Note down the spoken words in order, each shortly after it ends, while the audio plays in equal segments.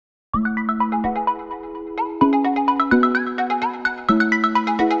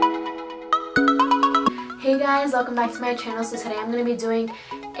guys, welcome back to my channel. So today I'm going to be doing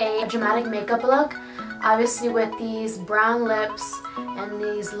a dramatic makeup look, obviously with these brown lips and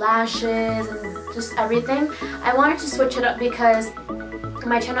these lashes and just everything. I wanted to switch it up because on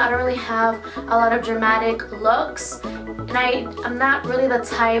my channel I don't really have a lot of dramatic looks, and I'm not really the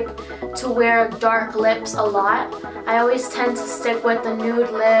type to wear dark lips a lot. I always tend to stick with the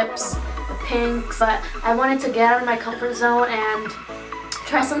nude lips, the pinks, but I wanted to get out of my comfort zone and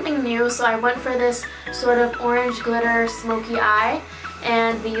try something new, so I went for this sort of orange glitter smoky eye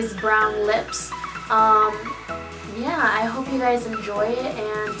and these brown lips. Yeah, I hope you guys enjoy it,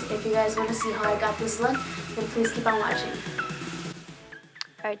 and if you guys want to see how I got this look, then please keep on watching.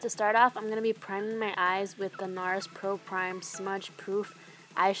 Alright, to start off, I'm going to be priming my eyes with the NARS Pro Prime Smudge Proof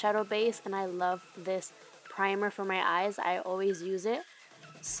eyeshadow base, and I love this primer for my eyes. I always use it.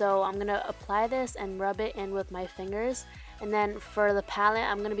 So I'm going to apply this and rub it in with my fingers. And then for the palette,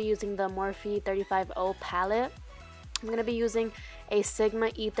 I'm going to be using the Morphe 35O palette. I'm going to be using a Sigma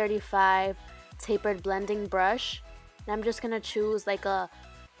E35 tapered blending brush. And I'm just going to choose like a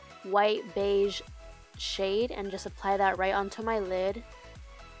white beige shade and just apply that right onto my lid,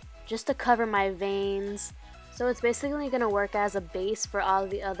 just to cover my veins. So it's basically going to work as a base for all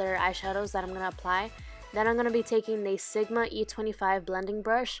the other eyeshadows that I'm going to apply. Then I'm going to be taking the Sigma E25 blending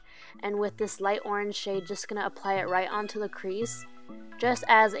brush, and with this light orange shade, just going to apply it right onto the crease, just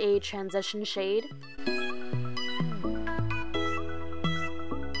as a transition shade.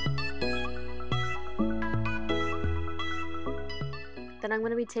 Then I'm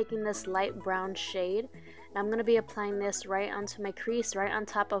going to be taking this light brown shade, and I'm going to be applying this right onto my crease, right on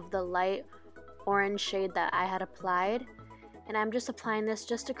top of the light orange shade that I had applied. And I'm just applying this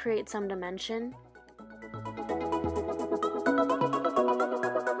just to create some dimension.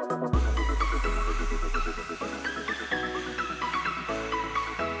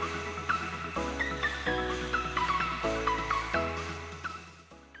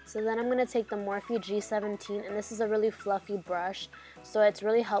 So then I'm going to take the Morphe G17, and this is a really fluffy brush, so it's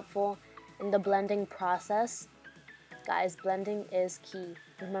really helpful in the blending process. Guys, blending is key,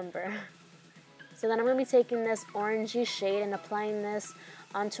 remember. So then I'm going to be taking this orangey shade and applying this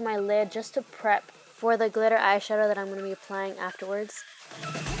onto my lid just to prep for the glitter eyeshadow that I'm going to be applying afterwards.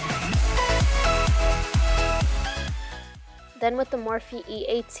 Then with the Morphe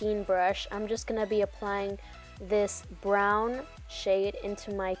E18 brush, I'm just going to be applying this brown shade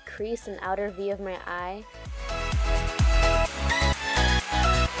into my crease and outer V of my eye.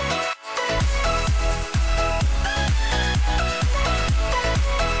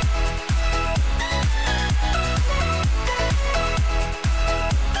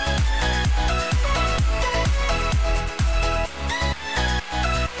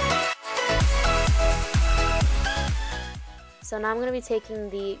 So now I'm going to be taking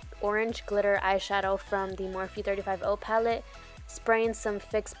the orange glitter eyeshadow from the Morphe 35O palette, spraying some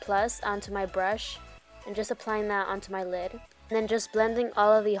Fix Plus onto my brush, and just applying that onto my lid. And then just blending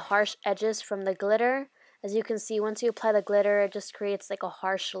all of the harsh edges from the glitter. As you can see, once you apply the glitter, it just creates like a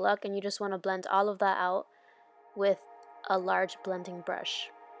harsh look, and you just want to blend all of that out with a large blending brush.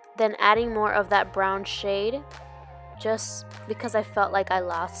 Then adding more of that brown shade, just because I felt like I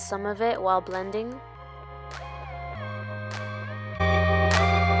lost some of it while blending.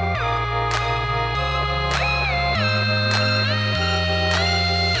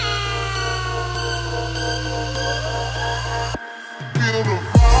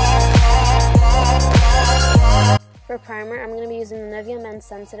 For primer, I'm going to be using the Nivea Men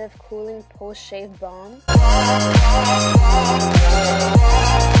Sensitive Cooling Post Shave Balm.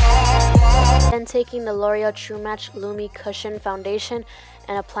 Then taking the L'Oreal True Match Lumi Cushion Foundation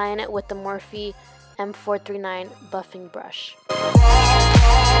and applying it with the Morphe M439 Buffing Brush.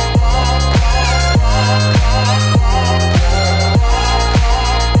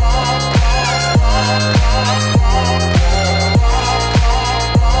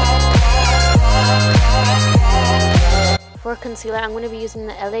 For concealer, I'm going to be using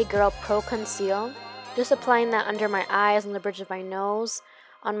the LA Girl Pro Conceal. Just applying that under my eyes, on the bridge of my nose,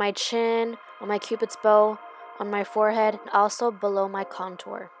 on my chin, on my cupid's bow, on my forehead, and also below my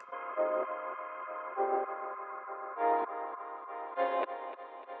contour.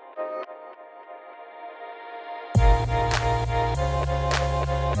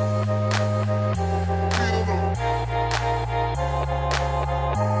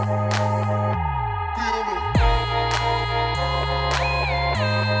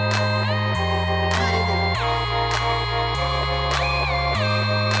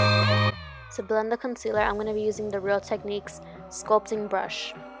 To blend the concealer, I'm going to be using the Real Techniques sculpting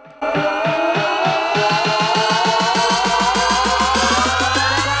brush.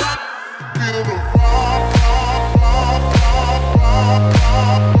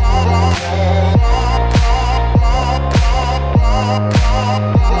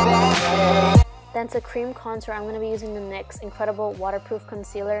 Then to cream contour, I'm going to be using the NYX Incredible Waterproof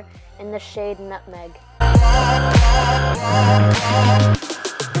Concealer in the shade Nutmeg.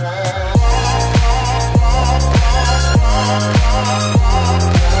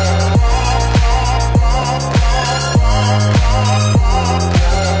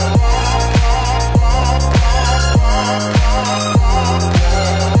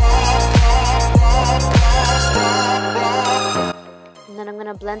 And then I'm going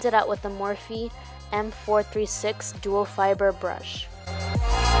to blend it out with the Morphe M436 Dual Fiber Brush.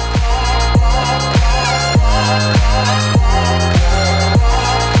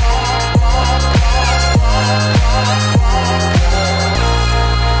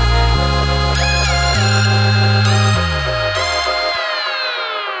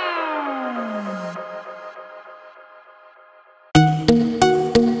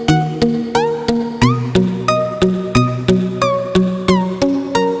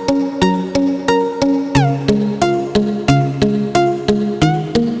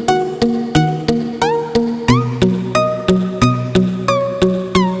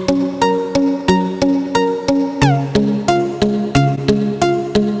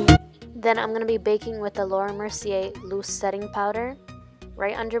 Then I'm going to be baking with the Laura Mercier Loose Setting Powder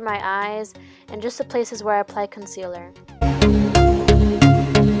right under my eyes and just the places where I apply concealer.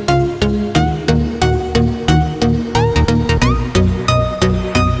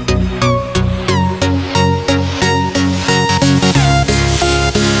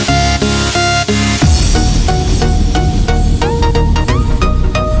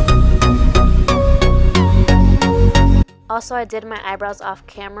 Also, I did my eyebrows off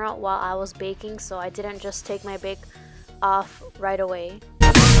camera while I was baking, so I didn't just take my bake off right away.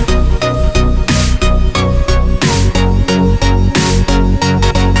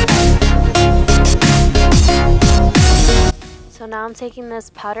 So now I'm taking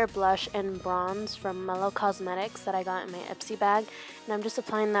this powder blush and bronze from Mellow Cosmetics that I got in my Ipsy bag, and I'm just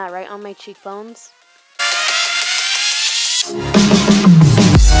applying that right on my cheekbones.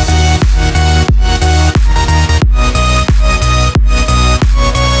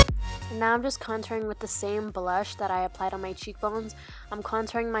 Now I'm just contouring with the same blush that I applied on my cheekbones. I'm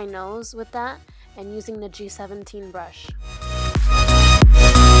contouring my nose with that and using the G17 brush.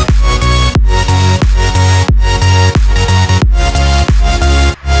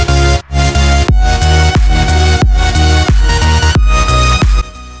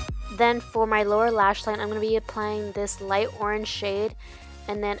 Then for my lower lash line, I'm going to be applying this light orange shade,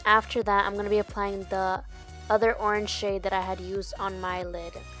 and then after that I'm going to be applying the other orange shade that I had used on my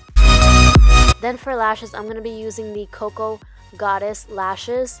lid. Then for lashes, I'm going to be using the Cocoa Goddess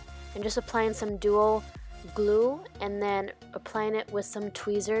lashes and just applying some duo glue and then applying it with some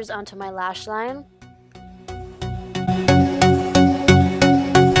tweezers onto my lash line.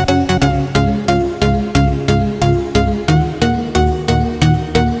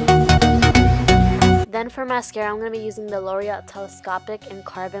 Then for mascara, I'm going to be using the L'Oreal Telescopic in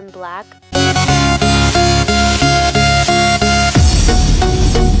Carbon Black.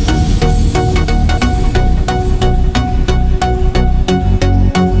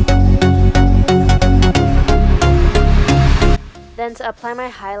 Then to apply my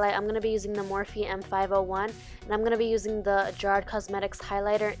highlight, I'm going to be using the Morphe M501, and I'm going to be using the Jarred Cosmetics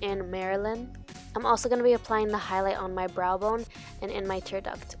highlighter in Maryland. I'm also going to be applying the highlight on my brow bone and in my tear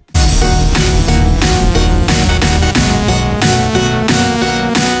duct.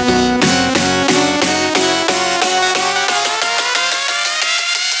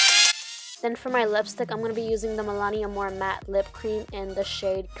 Then for my lipstick, I'm going to be using the Melania More Matte Lip Cream in the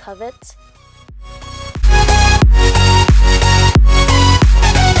shade Covet.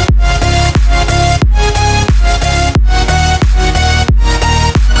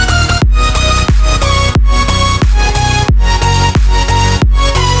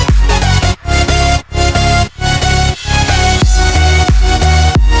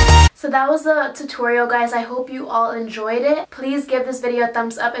 That was the tutorial, guys. I hope you all enjoyed it. Please give this video a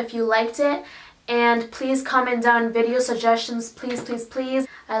thumbs up if you liked it, and please comment down video suggestions, please, please, please.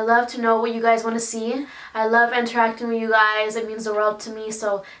 I love to know what you guys want to see. I love interacting with you guys. It means the world to me,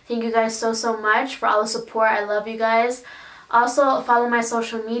 so thank you guys so much for all the support. I love you guys. Also, follow my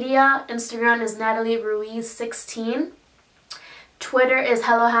social media. Instagram is Natalie Ruiz 16. Twitter is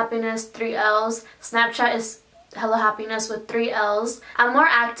Hello Happiness 3 L's. Snapchat is Hello Happiness with 3 L's. I'm more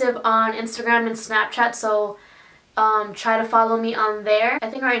active on Instagram and Snapchat, so try to follow me on there. I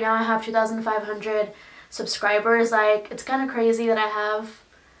think right now I have 2,500 subscribers. Like, it's kind of crazy that I have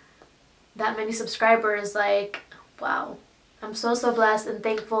that many subscribers. Like, wow. I'm so blessed and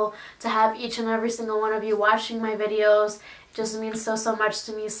thankful to have each and every single one of you watching my videos just means so much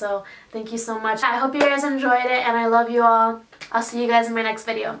to me, so thank you so much. I hope you guys enjoyed it, and I love you all. I'll see you guys in my next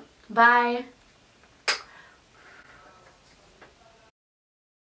video. Bye!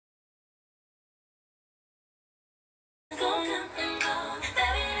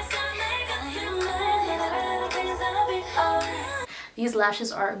 These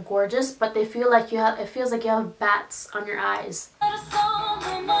lashes are gorgeous, but they feel like it feels like you have bats on your eyes.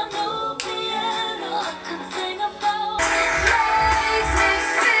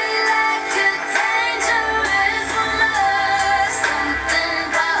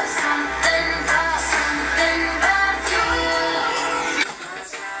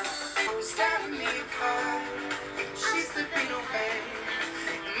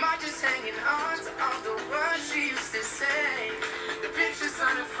 Hanging on to all the words she used to say.